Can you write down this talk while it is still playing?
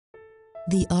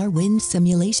The RWIND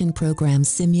simulation program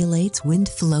simulates wind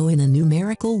flow in a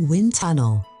numerical wind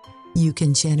tunnel. You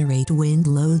can generate wind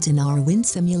loads in RWIND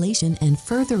simulation and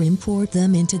further import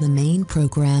them into the main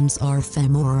program's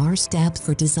RFEM or RSTAB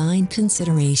for design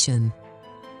consideration.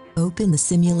 Open the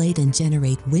Simulate and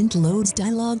Generate Wind Loads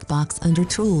dialog box under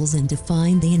Tools and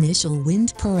define the initial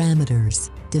wind parameters.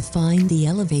 Define the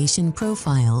elevation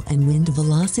profile and wind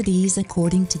velocities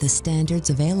according to the standards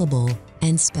available,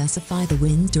 and specify the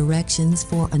wind directions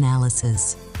for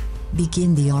analysis.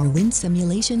 Begin the RWIND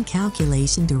simulation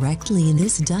calculation directly in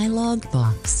this dialog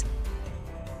box.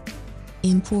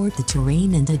 Import the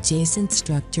terrain and adjacent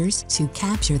structures to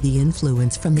capture the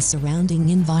influence from the surrounding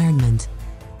environment.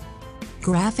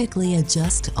 Graphically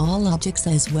adjust all objects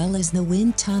as well as the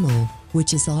wind tunnel,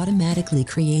 which is automatically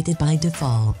created by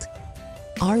default.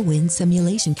 RWIND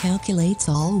simulation calculates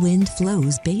all wind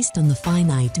flows based on the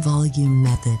finite volume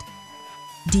method.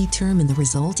 Determine the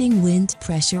resulting wind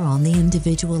pressure on the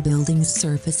individual building's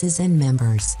surfaces and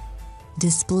members.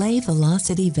 Display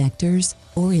velocity vectors,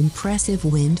 or impressive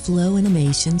wind flow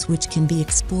animations which can be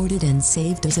exported and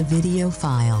saved as a video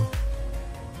file.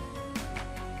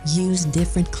 Use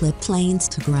different clip planes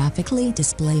to graphically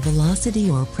display velocity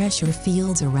or pressure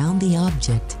fields around the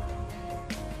object.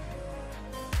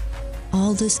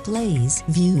 All displays,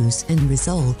 views, and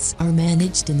results are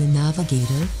managed in the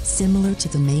navigator, similar to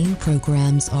the main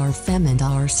program's RFEM and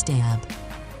RSTAB.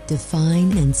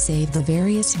 Define and save the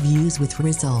various views with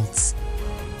results.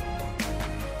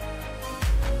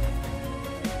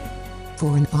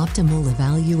 For an optimal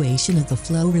evaluation of the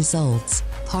flow results,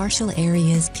 partial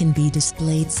areas can be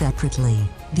displayed separately.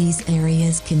 These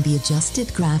areas can be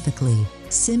adjusted graphically.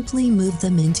 Simply move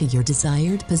them into your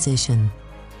desired position.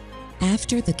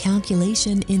 After the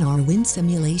calculation in RWIND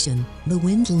simulation, the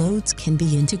wind loads can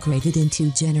be integrated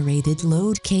into generated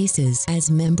load cases as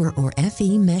member or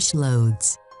FE mesh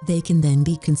loads. They can then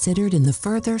be considered in the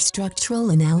further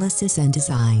structural analysis and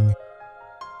design.